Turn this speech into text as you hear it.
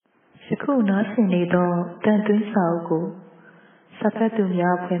ခုနားဆင်နေသောတန်သွင်းစာအုပ်ကိုစာဖတ်သူ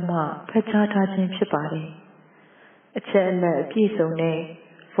များအဖွဲ့မှဖတ်ကြားထားခြင်းဖြစ်ပါတယ်။အချက်အလက်အပြည့်စုံနဲ့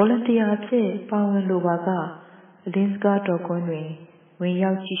volunteer အဖြစ်ပါဝင်လိုပါကသတင်းစကားတော်ခွန်းတွင်ဝင်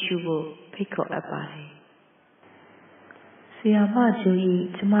ရောက်ကြည့်ရှုဖို့ဖိတ်ခေါ်အပ်ပါတယ်။ဆီယာမဂျူ၏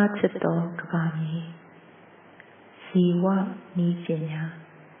ကျမချစ်သောကဘာမြေဇီဝနီးပညာ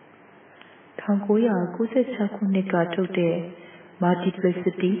1996ခုနှစ်ကထုတ်တဲ့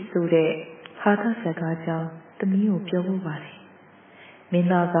Multiplicity ဆိုတဲ့ဟာသစကားကြောင့်သမီးကိုပြောဖို့ပါတယ်။မင်း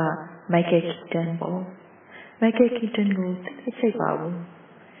သားက Michael Keaton ပေါ့။ Michael Keaton ကိုသိချိတ်ပါဘူး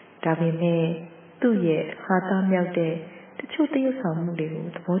။ဒါပေမဲ့သူ့ရဲ့ဟာသမြောက်တဲ့တချို့သရုပ်ဆောင်မှုတွေကို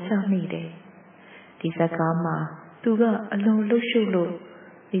သဘောကျမိတယ်။ဒီဇာတ်ကားမှာသူကအလွန်လှုပ်ရှုပ်လို့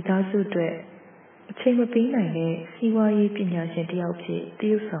မိသားစုအတွက်အချိန်မပေးနိုင်တဲ့စီးပွားရေးပညာရှင်တစ်ယောက်ဖြစ်သ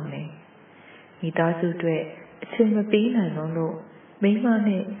ရုပ်ဆောင်တယ်။မိသားစုအတွက်အချိန်မပေးနိုင်လို့မိန်းမ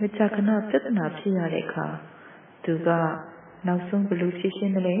နဲ့မကြာခဏပြဿနာဖြစ်ရတဲ့အခါသူကနောက်ဆုံးဘယ်လိုဖြစ်ရှ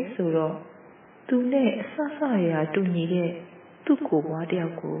င်းတယ်လဲဆိုတော့သူနဲ့အဆအရာတူညီတဲ့သူ့ကိုယ်ပွားတစ်ယော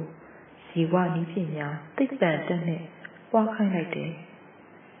က်ကိုဇီဝနည်းပညာသိပ္ပံတက်နဲ့ပွားခိုင်းလိုက်တယ်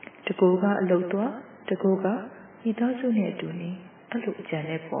။တကူကအလုပ်သွားတကူကမိသားစုနဲ့အတူနေအဲ့လိုအကြံ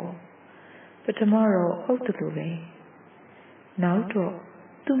နဲ့ပေါ့ပထမတော့ဟုတ်တယ်လို့ပဲနောက်တော့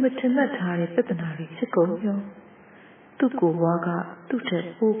သူမထင်မှတ်ထားတဲ့ပြဿနာတွေဖြစ်ကုန်ရောသူ့ကိုယ်ဘွားကသူ့ထက်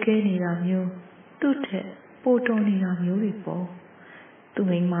ပိုကဲနေတာမျိုးသူ့ထက်ပိုတော်နေတာမျိုးတွေပေါ့သူ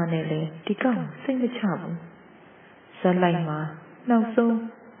မိန်းမနဲ့လည်းဒီကောင်စိတ်မချဘူးဇက်လိုက်မှာနောက်ဆုံး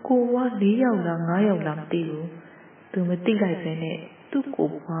ကိုဘွား4ယောက်လား5ယောက်လားမသိဘူးသူမသိလိုက်ပဲနဲ့သူ့ကို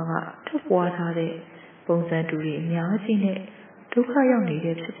ယ်ဘွားကထပ်ပွားထားတဲ့ပုံစံတူတွေအများကြီးနဲ့ဒုက္ခရောက်နေ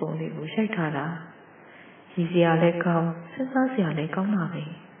တဲ့ဖြစ်ပုံလေးကိုရိုက်ထားတာရည်စရာလည်းကောင်းစဉ်းစားစရာလည်းကောင်းတာပဲ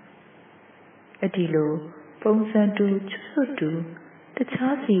အဲ့ဒီလိုပုံစံတူချွတ်တူတ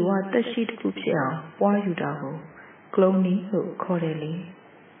ခြားဇီဝတက်ရှိတစ်ခုဖြစ်အောင်ပွားယူတာကိုကလုံးနီလို့ခေါ်တယ်လေ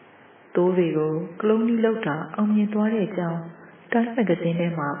တိုးတွေကိုကလုံးနီလောက်တာအောင်မြင်သွားတဲ့အကြောင်းတိုင်းမဂ္ဂဇင်းထဲ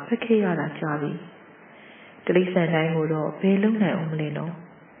မှာဖတ်ခဲ့ရတာကြာပြီတိရစ္ဆာန်တိုင်းကိုတော့ဘယ်လုံးနိုင်အောင်မလဲနော်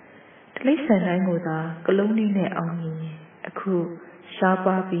တိရစ္ဆာန်တိုင်းကိုသာကလုံးနီနဲ့အောင်မြင်အခုရှား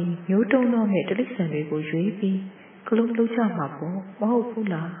ပါပြီးမျိုးတုံးတော့မဲ့တိရစ္ဆာန်တွေကိုရွေးပြီးကလုံးလုံးချမှာပေါ့မဟုတ်ဘူး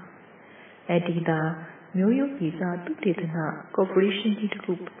လားအဲ့ဒီသာမျိုးရိုးဗီဇသုတေသနကော်ပိုရေးရှင်းကြီးတစ်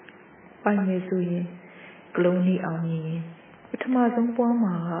ခုပိုင်မယ်ဆိုရင်ကလုံးနီအောင်မြင်ရင်ပထမဆုံးပွား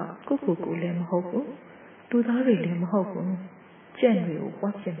မှာကကိုလည်းမဟုတ်ဘူးလူသားတွေလည်းမဟုတ်ဘူးကြံ့တွေကို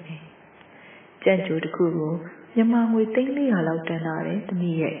ပွားဖြစ်မယ်ကြံ့ကြိုတစ်ခုကိုမြန်မာငွေ300လောက်တန်လာတယ်တန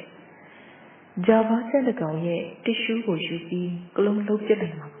ည်းရဲ့ဂျာဗာကြံ့တစ်ကောင်ရဲ့တစ်ရှူးကိုယူပြီးကလုံးလုံးပြစ်လို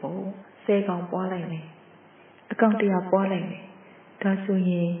က်မှာပေါ့10ကောင်ပွားလိုက်မယ်အကောင်100ပွားလိုက်မယ်ဒါဆို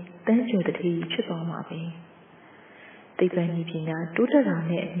ရင်တန်းကျော်တတိဖြစ်သွားမှာပဲသိပ္ပံပညာတိုးတက်တာ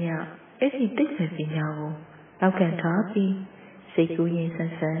နဲ့အမျှအဲ့ဒီသိပ္ပံပညာကိုနောက်ခံထားပြီးစိတ်ကူးရင်ဆ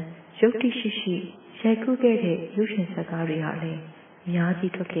န်းဆန်းရုပ်တိရှိရှိရိုက်ကူးခဲ့တဲ့ရုပ်ရှင်ဇာတ်ကားတွေဟာလည်းအများ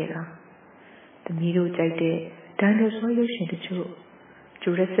ကြီးထွက်ခဲ့တာသမီးတို့ကြိုက်တဲ့ဒိုင်နိုဆောရုပ်ရှင်တချို့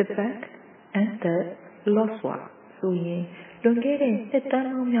Jurassic Park and the Lost World ဆိုရင်လွန်ခဲ့တဲ့နှစ်သန်း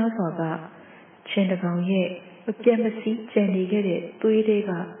ပေါင်းများစွာကချင်းတကောင်ရဲ့မပြတ်မစီးကျန်နေခဲ့တဲ့သွေးတွေ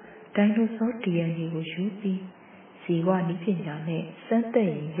ကဒိုင်နိုဆော DNA ကိုယူပြီးဇီဝနည်းပညာနဲ့စမ်းသပ်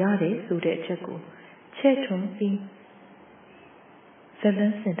ရင်ရတယ်ဆိုတဲ့အချက်ကိုချဲ့ထွန်းပြီးဇလ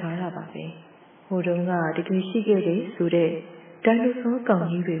န်းဆင်ထားရပါပဲဟိုတုန်းကတကယ်ရှိခဲ့တဲ့ဆိုတဲ့ဒိုင်နိုဆောကောင်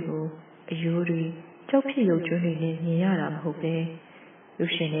ကြီးတွေကိုအယိုးတွေကြောက်ဖြစ်ရုပ်ကျွန်းတွေနဲ့မြင်ရတာမဟုတ်ပဲရု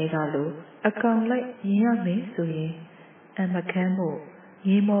ပ်ရှင်တွေကလိုအကောင်လိုက်မြင်ရမယ်ဆိုရင်အမခမ်းမို့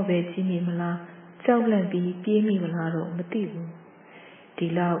ရေမောပဲကြီးမိမလားကြောက်လန့်ပြီးပြေးမိမလားတော့မသိဘူးဒီ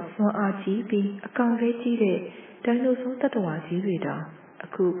လောက်စွမ်းအားကြီးပြီးအကောင်လေးကြီးတဲ့ဒိုင်နိုဆောတတ္တဝါကြီးတွေတောင်အ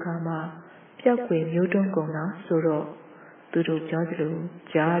ခုအခါမှာပျောက်ကွယ်မျိုးတုံးကုန်တာဆိုတော့သူတို့ပြောသလို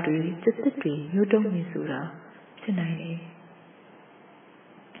ကြားတွေစက်စစ်တွေမျိုးတုံးနေဆိုတာဖြစ်နိုင်တယ်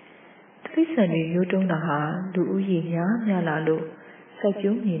တိရစ္ဆာန်တွေမျိုးတုံးတာဟာလူဦးရေများလာလို့စိုက်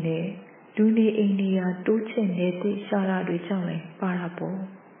ပျိုးမြေနဲ့လူနေအိမ်နေရာတိုးချဲ့နေတဲ့ရှားတာတွေကြောင့်လည်းပါတာပေါ့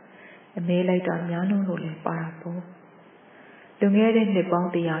အမဲလိုက်တာများလုံးလို့လည်းပါတာပေါ့လွန်ခဲ့တဲ့နှစ်ပေါင်း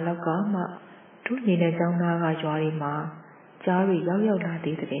100လောက်ကမှတို့ညီနဲ့ကျောင်းသားကရွာတွေမှာကြားတွေရောက်လာ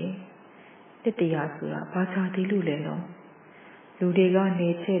သေးတယ်တစ်100ဆိုတာဘာသာသေးလို့လဲနော်လူတွေကနေ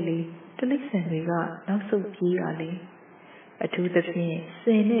ချဲ့လေတိရစ္ဆာန်တွေကနောက်ဆုတ်ပြေးရလေအထူးသဖြင့်စ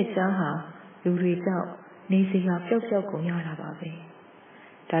င်နဲ့ကြားဟာလူတွေကြောင့်နေစရာပျောက်ကုန်ရတာပါပဲ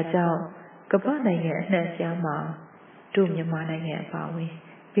ဒါကြောင့်ကမ္ဘာနိုင်ငံအနှံ့အပြားမှာတို့မြန်မာနိုင်ငံအပါအဝင်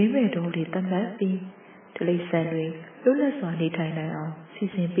ဘေးမဲ့တုံးတွေတတ်မှတ်ပြီးတိရစ္ဆာန်တွေလွတ်လပ်စွာနေထိုင်နိုင်အောင်စီ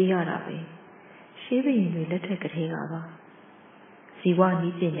စဉ်ပေးရတာပဲရှေးဘုရင်တွေလက်ထက်ကတည်းကပါဇီဝန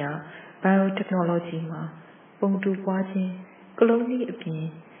ည်းပညာ biotechnology မှာပုံတူပွားခြင်းကလုံးနည်းအပြင်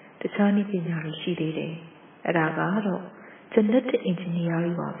တခြားနည်းပညာတွေရှိသေးတယ်အဲ့ဒါကတော့ genetic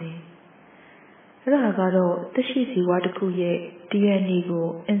engineering ပါပဲအဲ့ဒါကတော့သက်ရှိဇီဝတစ်ခုရဲ့ DNA ကို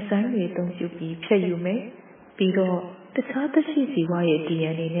enzyme တွေအသုံးပြုပြီးဖြတ်ယူမယ်ပြီးတော့တခြားသက်ရှိဇီဝရဲ့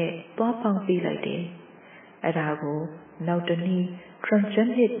DNA နဲ့သွားပေါင်းပေးလိုက်တယ်အဲ့ဒါကိုနောက်တနည်း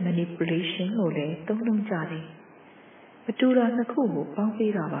transgenic manipulation လို့လည်းသုံးနှုန်းကြတယ်မတူတာနှစ်ခုကိုပေါင်း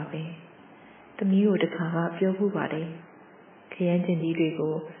ပေးတာပါပဲသမီးတို့တစ်ခါကပြောဖို့ပါတယ်ခရမ်းကျင်ကြီးတွေ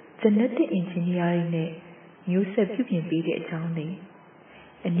ကို genetic engineering နဲ့မျိုးဆက်ပြုပြင်ပေးတဲ့အကြောင်းလေး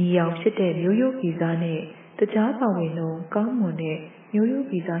အနီရောင်ဖြစ်တဲ့မျိုးရိုးဗီဇနဲ့တခြားပါဝင်လုံးကောင်းမွန်တဲ့မျိုးရိုး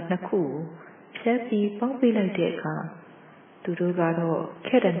ဗီဇနှစ်ခုကိုဖြတ်ပြီးပေါင်းပေးလိုက်တဲ့အခါသူတို့ကတော့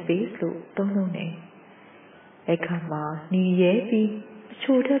cat and base လို့သုံးလုံးတယ်အခါမှာညီရဲပြီးအ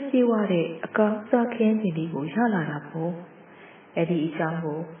ချို့ထက်ပြေးဝတဲ့အကောင်စားခင်းကျင်တွေကိုရလာတာပေါ့အဲ့ဒီအကြောင်း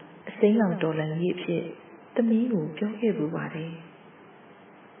ကိုအစိမ်းရောင်တော်လန်ရေးအဖြစ်သမီးကိုပြောခဲ့ပူပါတယ်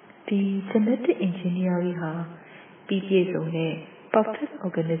ဒီ genetic engineering ဟာပြီးပြည့်စုံတဲ့ perfect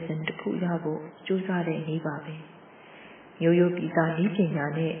organism တစ်ခုရဖို့ကြိုးစားတဲ့နည်းပါပဲမျိုးရိုးဗီဇနည်းပညာ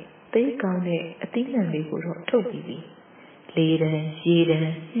နဲ့သိကောင်းတဲ့အသီးနှံတွေကိုတော့ထုတ်ပြီးပြီလေတံရေတံ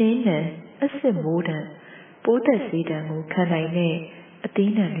နှင်းတံအဆစ်မိုးတံပိုးသက်စေးတံကိုခံနိုင်တဲ့အ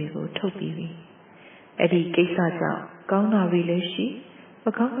သီးနှံတွေကိုထုတ်ပြီးပြီအဲ့ဒီကိစ္စကြောင့်ကောင်းတာတွေလည်းရှိမ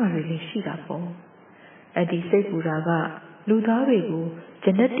ကောင်းတာတွေလည်းရှိတာပေါ့အဲ့ဒီစိတ်ပူတာကလူသားတွေကို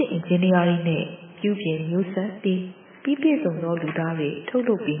genetic engineering နဲ့ပြုပြင်မျိုးဆက်ပြီးပြည့်စုံသောလူသားတွေထုတ်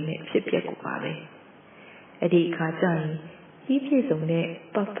လုပ်ပြီးနဲ့ဖြစ်ပျက်ကိုပါပဲအဲ့ဒီအခါကျရင်ပြည့်စုံတဲ့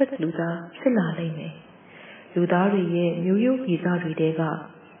perfect လူသားဖြစ်လာနိုင်မယ်လူသားတွေရဲ့မျိုးရိုးဗီဇတွေတဲက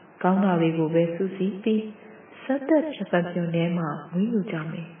ကောင်းတာတွေကိုပဲစူးစီးပြီးစက်သက်ဖြတ်ပတ်ပြုံထဲမှာဝင်းယူကြ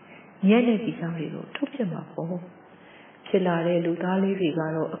မယ်ညံ့တဲ့ဗီဇတွေကိုထုတ်ပြမှာပေါ့ဖြစ်လာတဲ့လူသားလေးတွေက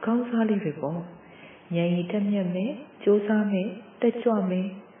တော့အကောင်းစားလေးတွေပေါ့ဉာဏ်ရည်တက်မြတ်မယ်ကြိုးစားမယ်တက်ကြွမယ်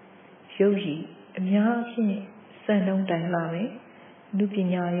ရုပ်ရည်အများအပြားစံနှုန်းတိုင်လာမယ်လူပ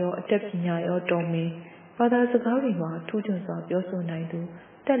ညာရောအတတ်ပညာရောတော်မယ်ဘာသာစကားတွေမှာထူးချွန်စွာပြောဆိုနိုင်သူ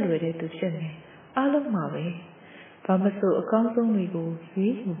တက်လွယ်တဲ့သူဖြစ်မယ်အားလုံးမှာပဲဘာမဆိုအကောင်းဆုံးတွေကို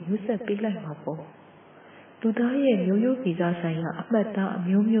ရွေးယူမျိုးဆက်ပေးလိုက်မှာပေါ့လူသားရဲ့မျိုးရိုးဗီဇဆိုင်ရာအမှတ်အသားအ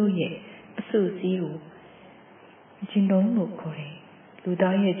မျိုးမျိုးရဲ့အစုစည်းကိုဂျီနိုမ်လို့ခေါ်တယ်လူ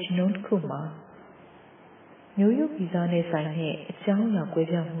သားရဲ့ဂျီနိုမ်တစ်ခုမှာမျိုးရိုးဗီဇနဲ့ဆိုင်တဲ့အကြောင်းအရာကွဲ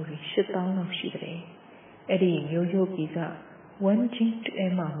ပြားမှုတွေ8000လောက်ရှိတယ်အဲ့ဒီမျိုးရိုးဗီဇ1 gene to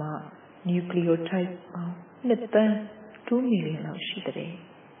M မှာ nucleotide ပေါင်း2 သန်း2 million လောက်ရှိတယ်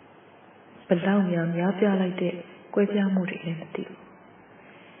ဘလောက်များပြားလိုက်တဲ့ကွဲပြားမှုတွေလည်းမသိဘူး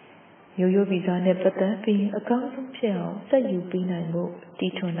မျိုးရိုးဗီဇနဲ့ပတ်သက်ပြီးအကောင်းဆုံးဖြစ်အောင်စက်ယူပေးနိုင်ဖို့တီ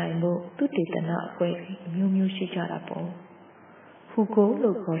ထွင်နိုင်ဖို့သုတေသနအဖွဲ့အမျိုးမျိုးရှိကြတာပေါ့HUGO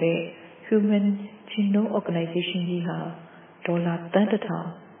လို့ခေါ်တဲ့ Human Genome Organization ကြီးဟာဒေါ်လာသန်း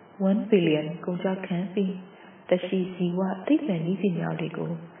1 billion ကုန်ကျခံပြီးတရှိဇီဝသိပ္ပံနည်းပညာတွေ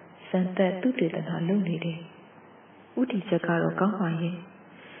ကိုစမ်းသပ်သုတေသနလုပ်နေတယ်ဥတီချက်ကတော့ကောင်းပါရဲ့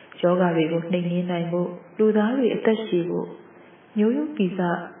ယောဂတွေကိုနှိမ်နင်းနိုင်ဖို့လူသားတွေအသက်ရှည်ဖို့မျိုးရိုးဗီဇ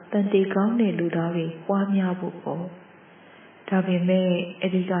တန်တေကောင်းတဲ့လူသားတွေပွားများဖို့ပေါ့ဒါပေမဲ့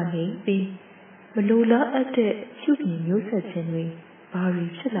အဲ့ဒီကနေပြီးမလိုလားအပ်တဲ့ပြုပြင်မျိုးဆက်ခြင်းတွေဘာတွေ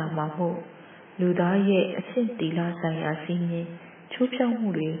ဖြစ်လာမှာမို့လူသားရဲ့အဆင့်တီလာဆိုင်ရာစီးမြင်ချိုးဖြောက်မှု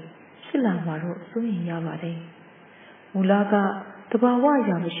တွေဖြစ်လာမှာတော့စိုးရင်ရပါတယ်မူလကတဘာဝအ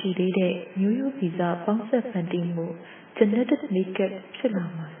ရာမရှိသေးတဲ့မျိုးရိုးဗီဇပေါင်းဆက်ဖန်တီးမှု genetic makeup ဖြစ်လာ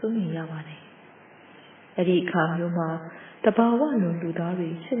မှာစိုးရင်ရပါတယ်အဲ့ဒီအခါမျိုးမှာတဘာဝလွန်လူသားတွေ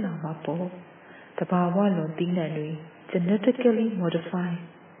ဖြစ်လာမှာပေါ့တဘာဝလွန်သီးနှံတွေ genetically modified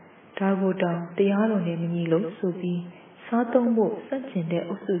ဒါကိုတောင်တရားတော်နဲ့မညီလို့ဆိုပြီးစားသုံးဖို့စန့်ကျင်တဲ့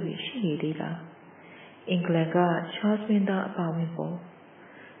အုပ်စုတွေရှိနေသေးလားအင်္ဂလန်ကချားစမင်းသားအပါဝင်ပေါ့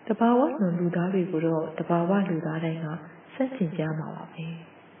တဘာဝလွန်လူသားတွေကိုတော့တဘာဝလူသားတိုင်းကစန့်ကျင်ကြမှာပါပဲ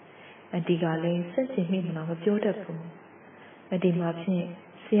အန်တီကလည်းစန့်ကျင်မိမလားမပြောတတ်ဘူးအန်တီမှာဖြင့်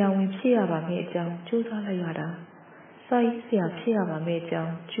ဆရာဝန်ဖြစ်ရပါမယ့်အကြောင်းကြိုးစားလိုက်ရတာစာရေးဆရာဖြစ်ရပါမယ့်အကြော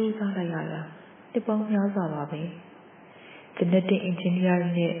င်းကြိုးစားလိုက်ရတာတစ်ပေါင်းများစွာပါပဲ genetic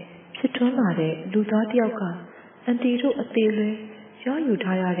engineering နဲ့ဖြစ်ထွန်းလာတဲ့လူသားတစ်ယောက်ကအန်တီတို့အသေးလေးရယူ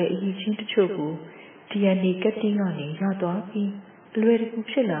ထားရတဲ့အရည်ချင်းတချို့ကို DNA ကတိကနေရသွားပြီးအလွယ်တကူ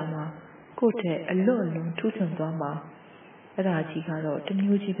ဖြစ်လာမှာကိုယ့်တဲ့ အလွတ်အလွန်ထူးချွန်သွားမှာအဲ့ဒါကြီးကတော့တ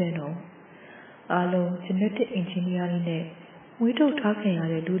မျိုးကြီးပဲနော်အားလုံး genetic engineering နဲ့မွေးထုတ်ထားခံရ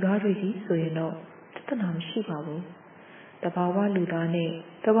တဲ့လူသားတွေကြီးဆိုရင်တော့ပြဿနာမရှိပါဘူးတဘာဝလူသားနဲ့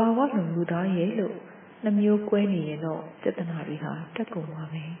တဘာဝလွန်လူသားရဲ့လို့နှမျိုးကွဲနေရင်တော့ပြဿနာတွေဟာတက်ကုန်ပါ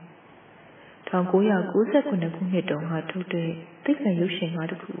ပဲဒါ 1990ခုနှစ်တုန်းကထုတ်တဲ့သိပ္ပံရုပ်ရှင်ကား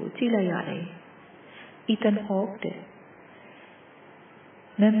တစ်ခုကိုကြည့်လိုက်ရတယ်။ Ethan Hawke တဲ့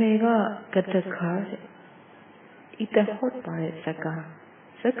နာမည်က Get the Car တဲ့ Ethan Hawke ပါတဲ့ဇာတ်ကော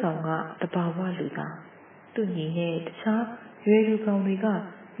င်ကတဘာဝလူသားသူ့ညီနဲ့တခြားရွယ်လူကောင်တွေက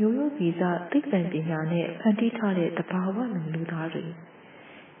မျိုးရိုးဗီဇသိပ္ပံပညာနဲ့ဖန်တီးထားတဲ့တဘာဝလူသားတွေ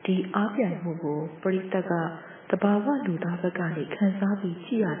ဒီအားပြိုင်မှုကိုပရိသတ်ကတဘာဝလူသားဘက်ကနေခံစားပြီးကြ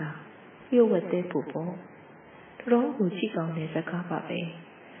ည့်ရတာလျှို့ဝှက်တဲ့ဖို့ပေါ့တော်ကိုကြည့်ကောင်းတဲ့ဇာတ်ကားပါပဲ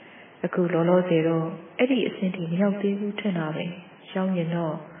အခုလောလောဆယ်တော့အဲ့ဒီအဆင့်ထိမရောက်သေးဘူးထင်တာပဲရှောင်းရင်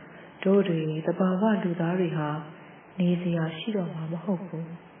တော့တို့တွေတဘာဝလူသားတွေဟာနေစရာရှိတော့မှာမဟုတ်ဘူး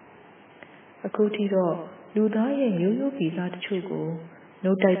အခုထိတော့လူသားရဲ့မျိုးရိုးဗီဇတချို့ကို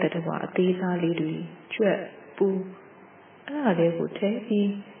နှုတ်တိုက်တဲ့တဝအသေးစားလေးတွေကျွက်ပူအဲ့ဒါလေးကိုထဲပြီး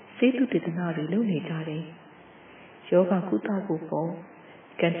စေတုတေသနာတွေလုပ်နေကြတယ်ယောဂကုသဖို့ပေါ့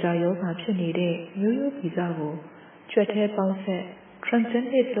ကင်ဆာယောဂဖြစ်နေတဲ့မျိုးရိုးဗီဇကိုကျွက်ထဲပေါင်းဆက်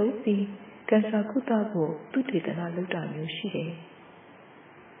transgenic လုပ်ပြီးကင်ဆာကုသဖို့သုတေသနလုပ်တာမျိုးရှိတယ်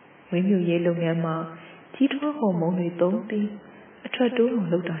ဝိမြူရေးလုပ်ငန်းမှာကြီးထွားဟော်မုန်းတွေသုံးပြီးအထွက်တိုးအောင်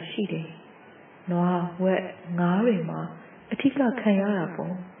လုပ်တာရှိတယ်နွားဝက်ငါးတွေမှာအထူးခံရတာ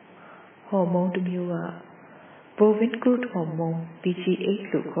ပေါ့ဟော်မုန်းတစ်မျိုးက bovine growth hormone BGH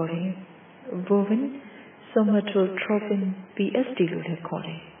လို့ခေါ်တယ် bovine somatotropin BSD လို့လည်းခေါ်တ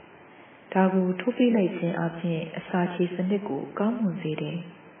ယ်ဒါကိုထိုးပေးလိုက်ခြင်းအပြင်အစာချေစနစ်ကိုကောင်းမွန်စေတယ်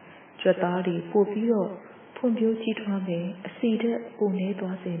ကြွက်သားတွေပို့ပြီးတော့ဖွံ့ဖြိုးကြီးထွားမယ်အဆီဓာတ်ပိုနေ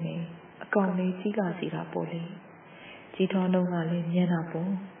သွားစေမယ်အကောင်လေးကြီးလာစေတာပေါ့လေကြီးထွားနှုန်းကလည်းမြန်းတာ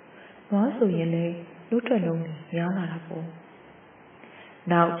ပေါ့နွားဆိုရင်လည်းနှုတ်ထွက်နှုန်းများလာတာပေါ့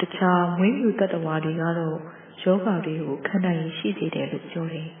နောက်တခြားမွေးမြူတတ္တဝါတွေကတော့ယောဂတွေကိုခံနိုင်ရရှိစေတယ်လို့ပြော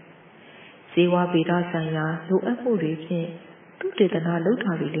တယ်ဇေဝဗေဒဆိုင်ရာလိုအပ်မှုတွေဖြင့်သုတေသနလုပ်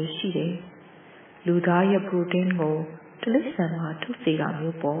တာတွေလည်းရှိတယ်လူသားရဲ့ပရိုတင်းကိုတိရစ္ဆာန်မှာထုတ်စေတာ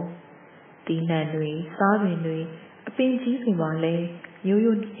မျိုးပေါ့ဒီနံတွေစားပင်တွေအပင်ကြီးတွေမှာလည်းမျိုး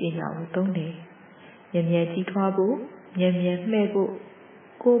ရိုးပညာကိုသုံးတယ်မြန်မြန်ကြီးထွားဖို့မြန်မြန်မှဲ့ဖို့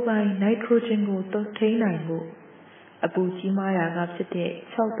ကိုယ်ပိုင်နိုက်ထရိုဂျင်ကိုထိန်းနိုင်ဖို့အပူကြီးမားရာကဖြစ်တဲ့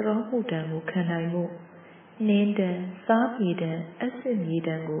၆တရောမှုတံကိုခံနိုင်ဖို့နှင်းတံစားမြေတံအက်ဆစ်မြေ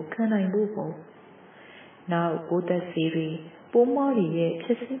တံကိုခံနိုင်ဖို့ပေါ့နောက်ပိုးသက်ဆေးတွေပိုးမွှားတွေရဲ့ဖြ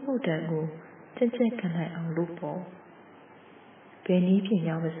စ်စည်းမှုတံကိုကျင့်ခံနိုင်အောင်လုပ်ပေါ့ဘယ်နည်းပ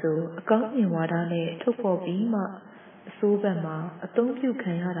ညာမဆိုအကောင်းမြင်ဝါဒနဲ့ထုတ်ဖော်ပြီးမှအစိုးဘက်မှာအသုံးပြု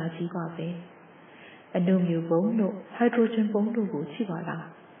ခံရတာကြီးပါပဲအနုမြူပုံတို့ဟိုက်ဒရိုဂျင်ပုံတို့ကိုကြည့်ပါလား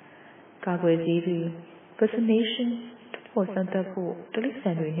ကာကွယ်ဆေးတွေ vaccination ထုတ်ဖော်စမ်းသပ်ဖို့တိရစ္ဆာ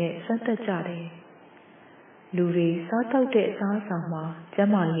န်တွေနဲ့စမ်းသပ်ကြတယ်လူတွေစားတောက်တဲ့အစားအစာမှာကျ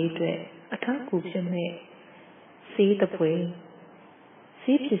န်းမာရေးအတွက်အထောက်အကူဖြစ်မဲ့ဆေးသဖွယ်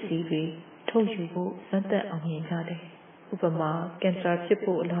ဆေးပစ္စည်းတွေထုတ်ယူဖို့စမ်းသပ်အောင်မြင်ကြတယ်ဥပမာကင်ဆာဖြစ်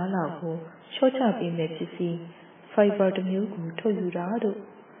ဖို့အလားအလာကိုလျှော့ချပေးမဲ့ပစ္စည်း fiber တစ်မျိုးကိုထုတ်ယူတာတို့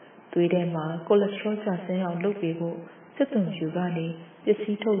သွေးထဲမှာကိုလက်စထရောကျဆင်းအောင်လုပ်ပေးဖို့စစ်သွန်ဖြူကနေပစ္စ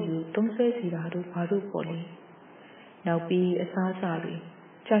ည်းထုတ်ယူသုံးစွဲစီတာတို့ဘာတို့ပေါ့လေနောက်ပြီးအစားအစာတွေ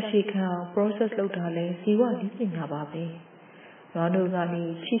ကြာရှည်ခံအောင် process လုပ်တာလဲဇီဝနည်းပညာပါပဲနွားတို့ကနေ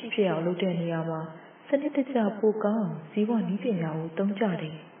cheese ဖြစ်အောင်လုပ်တဲ့နေရာမှာစနစ်တကျပိုကောင်းအောင်ဇီဝနည်းပညာကိုသုံးကြတ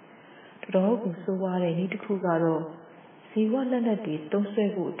ယ်တော်ကိုဆိုးဝါးတဲ့နည်းတစ်ခုကတော့ဇီဝလက်နက်တွေသုံးစွဲ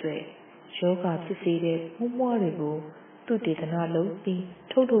ဖို့အတွက်ယောဂဖြစ်စေတဲ့မှုမွှားတွေကိုသုတေသနလုပ်ပြီး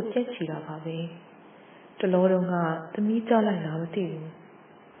ထုတ်လို့ပြက်ချီတာပါပဲတလောတုန်းကသမီးကြားလိုက်လားမသိဘူး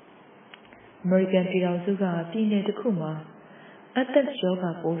အမေရိကန်ပြည်ထောင်စုကပြည်နယ်တစ်ခုမှာအသက်ယောဂ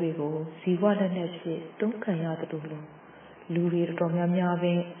ပိုးတွေကိုဇီဝလက်နက်ဖြစ်သုံးခံရတယ်လို့လူတွေတော်တော်များများ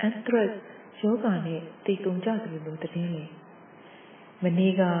ပဲ anthrax ယောဂနဲ့သိကုန်ကြတယ်လို့သတင်းလေမ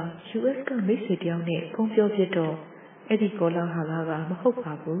နေ့က US ကမိတ်ဆွေတယောက်နဲ့ဖုန်းပြောပြတော့အဲ့ဒီကောလာဟာလာကမဟုတ်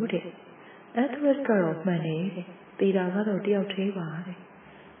ပါဘူးတဲ့ anthrax ကတော့မှန်တယ်တဲ့သေတာကတော့တယောက်သေးပါတဲ့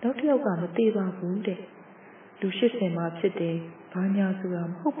နောက်တစ်ယောက်ကမသေပါဘူးတဲ့လူ80မှာဖြစ်တယ်ဘာညာဆိုတာ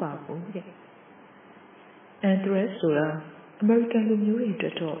မဟုတ်ပါဘူးတဲ့ anthrax ဆိုတာအမေရိကန်လူမျိုးတွေအတွ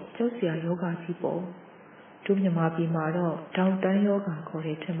က်တော့ကြောက်စရာယောဂကြီးပေါ့တို့မြန်မာပြည်မှာတော့ဒေါင်တန်းယောဂခေါ်တ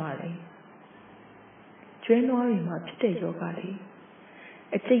ယ်ထင်ပါလေကျွဲနွားတွေမှာဖြစ်တဲ့ယောဂလေ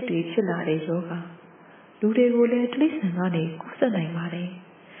အကျိတ်တွေဖြစ်လာတဲ့ယောဂလူတွေကိုလည်းတိရစ္ဆာန်ကနေကူးစက်နိုင်ပါတယ်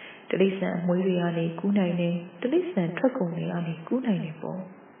တိရစ္ဆာန်အမွေးတွေကနေကူးနိုင်တယ်တိရစ္ဆာန်ထွက်ကုန်တွေကနေကူးနိုင်တယ်ပေါ့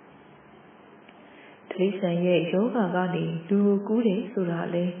တိရစ္ဆာန်ရဲ့ယောဂကနေလူကိုကူးတယ်ဆိုတာ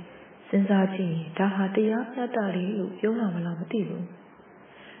လေစဉ်းစားကြည့်ရင်ဒါဟာတရားမျှတတယ်လို့ပြောရမလားမသိဘူး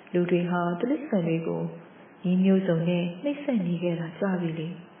လူတွေဟာတိရစ္ဆာန်တွေကိုညီမျိုးစုံနဲ့နှိမ့်ဆက်နေခဲ့တာကြာပြီလေ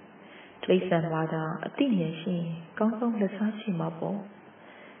တိရစ္ဆာန်မှာသာအသိဉာဏ်ရှိရင်ကောင်းကောင်းလက်စားရှိမှာပေါ့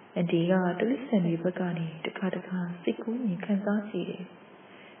Andiga, the listen Bagani, the Kataka, Sikuni, Kansasi.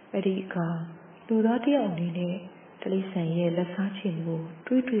 Edika, Ludati only, the listen ye, Lasachin wo,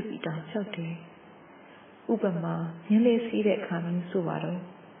 tweet down shouting. Ubama, nearly see that coming Suvaro.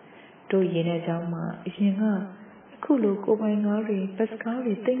 Do Yena Jama, is Yanga, Kulu, Gobainari,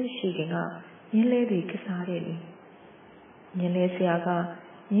 Pascali, things shaking up, nearly Kasari. Nearly Siaga,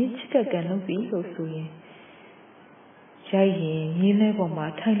 Nichka Ganobi, or Suye. Jai,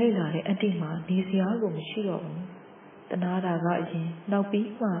 Yineboma, Tailala, Antima, Nisia, Shiro. The Nada Raji, now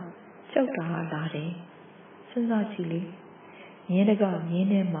Bima, Chauta Lade. Sanzachili. Yenaga,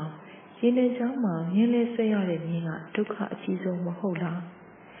 Yenema, Yenejama, Yene Sayare Nina, took her Chizo Mahola.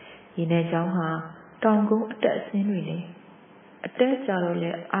 Yenejama, Tango, a death in really. A death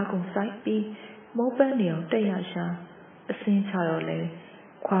Jarole, Agum Saipi, Mobanio, Dayasha, a Saint Charole,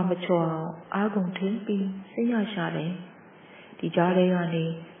 Quamachoa, Agum Timpi, Sayashale. The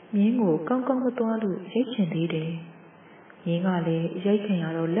Jareani, Mingo, Gangong Matualu, Yakin Lide. Yingale,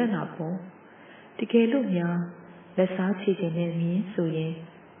 Yakayaro Lenapo. The Galunia, the Sachi in me, so ye.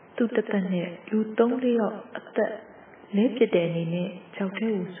 To the Tane, you don't lay up at the left Danny,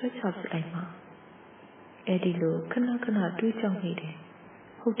 Chowtail, switch up Lima. Edilo, Kanakana, do some meeting.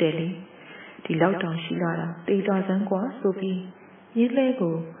 Ho Delhi, the Lautan Shilara, the dozen guas, so be. Ye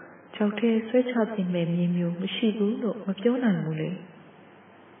lego, Chowtail, switch up in me, Mishibu, no, Mapiona Mule.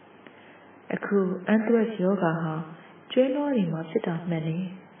 A crew, Andres Yoga, January Machita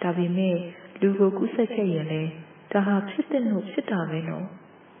Many, Tavi May, Lugo Kusakayale, Taha Pitan, Sita Veno.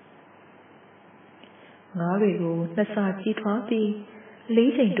 Marigo, Nasachi Twapi,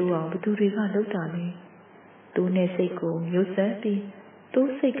 leading to our Buduriga Lutani. Do Neseko, Yosepi, do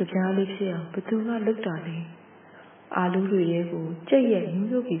say Gajali Shia, Butuga Lutani. Alu Riego, Jay, New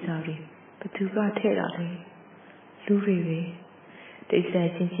York Izari, Butuga Terari. Luriwe. They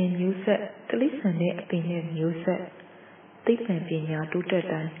said, Chin Yusef, the listen, opinion Yusef. They can be near to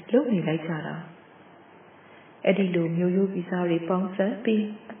that, lonely like Jara. Edilu, New York Izari, Bouncer,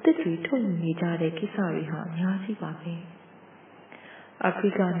 be. The tree told me that a Kisari ha, Yasi Babi.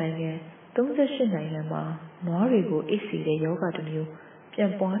 Africa Naya, don't the Shinayama, Norigo, Isi, the yoga to you,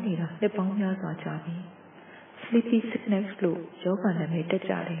 Jamponida, the Bonya Gajabi. Sleepy sickness flu, yoga and made the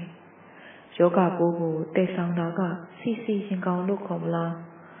jari. Yoga bobo, de Sandaga, Sisi, Singao Lokomla,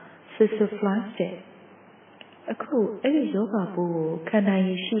 Sister Fly jet. A crew, every yoga bobo, can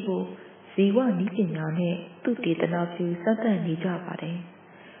I shibu, Ziwa Nijinane, Tuti the Nazi, Santa Nijabade.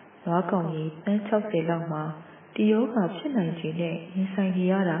 Wakawi, and Chelsea Lama, the yoga Chinajine, inside the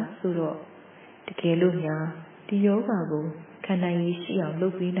Yara, Suro, the Kelumia, the yoga go, can I shia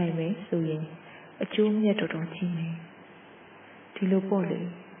Lubi Name, Suye, a junior Totochime. Tilopoli,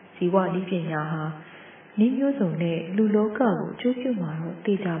 Siwa Nijinaha, Nimyozone, Luloka, Jujumaro,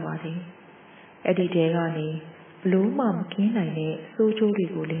 Tijabadi. Eddie Derani, Blue Mam Kinane, Sojo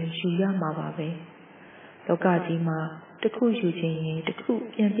Rigoli, Shia Mababe. Lokajima. The coup you change, the coup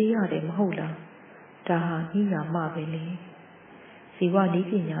can be at him hola. Taha, Nina Mavili. Siwa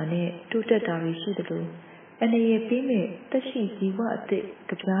Nipinane, to the Dari Shidlu, and a pime, the she Siwa de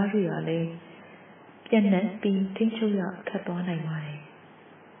Capariale. Pianet being Tinchuya Catona Mare.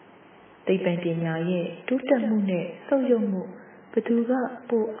 They bent in Yaye, to the Mune, so yomu, Petuga,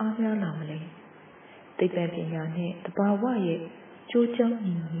 Po Amia Lamle. They bent in Yane, the Bawaye, Jojang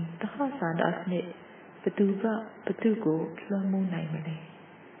Nini, the Hasan Asnit. Petuga, Petugo, Slamu Naimele.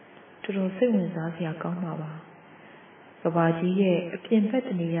 To those 7 Zazia Gamava. Babaji, a pin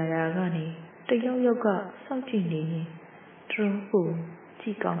petany Yaragani, the Yoga, Saltini, True,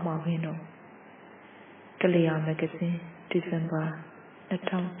 Chikama Vino. Kalia Magazine, December,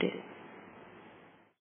 2000.